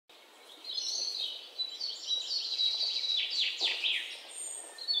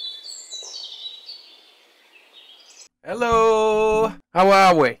Hello! How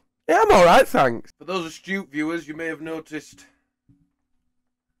are we? Yeah, I'm alright, thanks. For those astute viewers, you may have noticed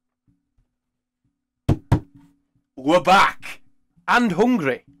we're back! And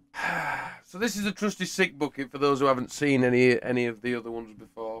hungry. So this is a trusty sick bucket for those who haven't seen any of the other ones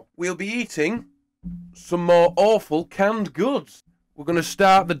before. We'll be eating some more awful canned goods. We're going to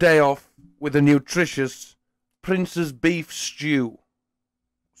start the day off with a nutritious Prince's beef stew.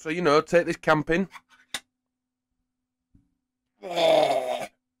 So, you know, take this camping.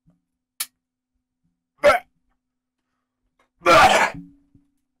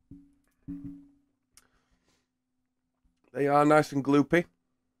 They are nice and gloopy.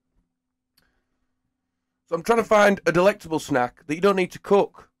 So I'm trying to find a delectable snack that you don't need to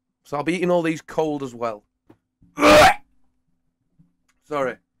cook. So I'll be eating all these cold as well.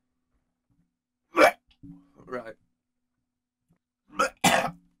 Sorry. Right.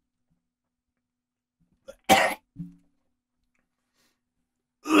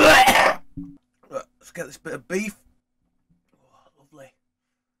 Let's get this bit of beef. Oh, lovely.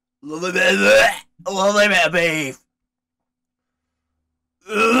 Lovely bit of beef.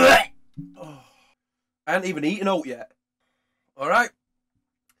 Oh. I haven't even eaten oat yet. Alright.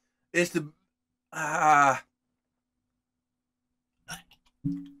 It's the...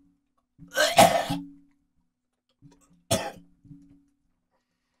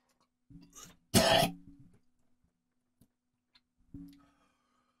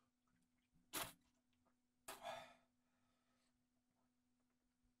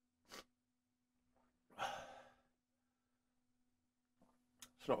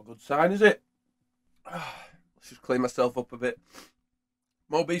 It's not a good sign, is it? Let's just clean myself up a bit.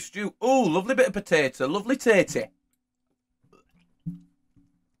 More beef stew. Oh, lovely bit of potato. Lovely tatty.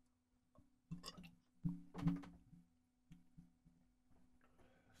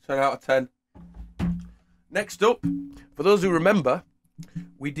 10 out of 10. Next up, for those who remember,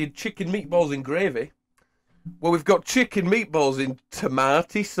 we did chicken meatballs in gravy. Well, we've got chicken meatballs in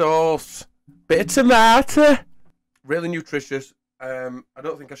tomato sauce. Bit of tomato. Really nutritious. I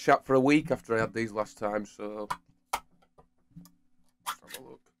don't think I shat for a week after I had these last time, so... Let's have a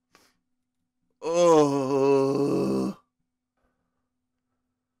look. Oh.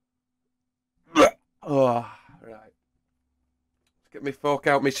 Oh, right. Let's get my fork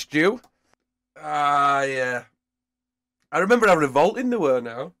out, my stew. Ah, yeah. I remember how revolting they were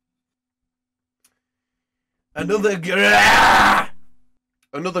now. Another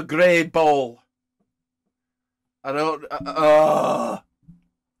grey ball. I don't...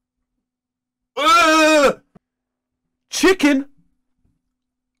 Chicken?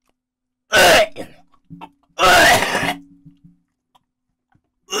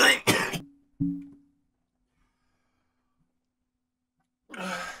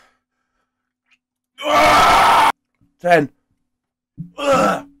 Ten.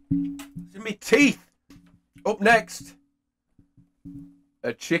 It's in my teeth. Up next,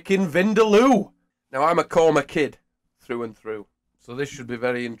 a chicken vindaloo. Now, I'm a Korma kid, through and through, so this should be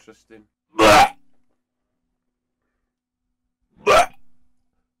very interesting. Look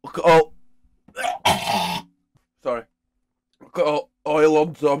at all... Sorry. Look at all oil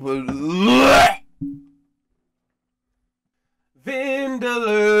on top of...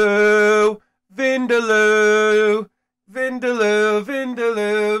 Vindaloo, vindaloo, vindaloo,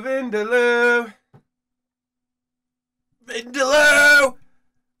 vindaloo, vindaloo. Vindaloo!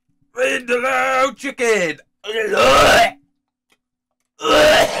 Vindaloo chicken! Vindaloo!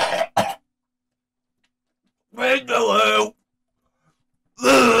 Vindaloo!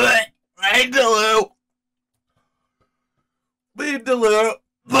 Vindaloo! Vindaloo!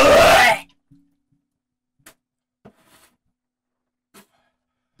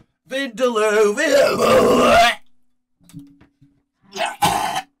 Vindaloo! Vindaloo!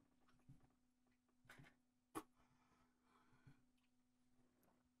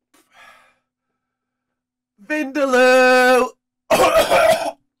 Vindaloo!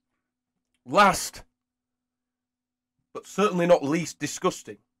 Last, but certainly not least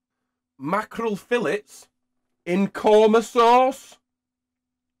disgusting, mackerel fillets in korma sauce.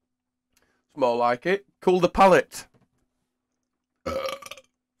 It's more like it. Cool the palate.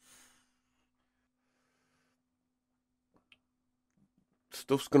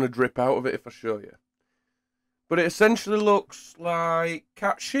 Stuff's going to drip out of it if I show you. But it essentially looks like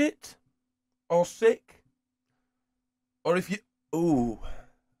cat shit or sick. Or if you... Ooh.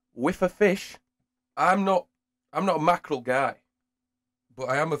 Whiff a fish. I'm not a mackerel guy. But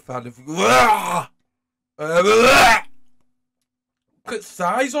I am a fan of... Look at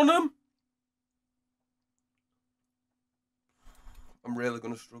size on them. I'm really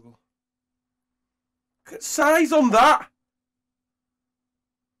going to struggle. Look at size on that.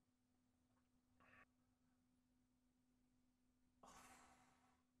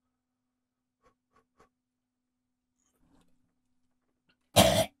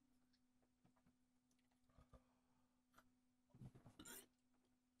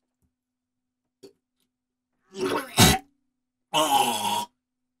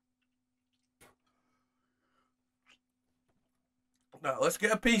 Now, let's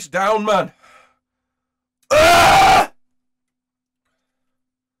get a piece down, man. Ah!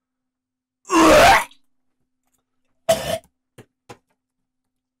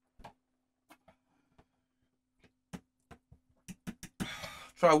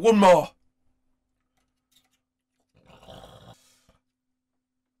 Try one more.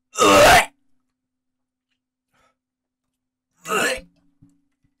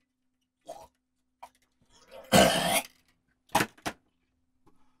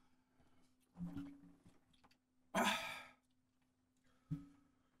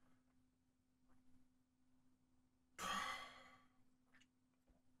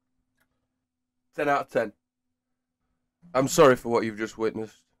 Ten out of 10. I'm sorry for what you've just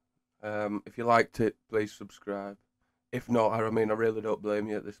witnessed. If you liked it, please subscribe. If not, I mean, I really don't blame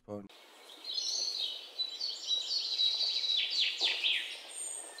you at this point.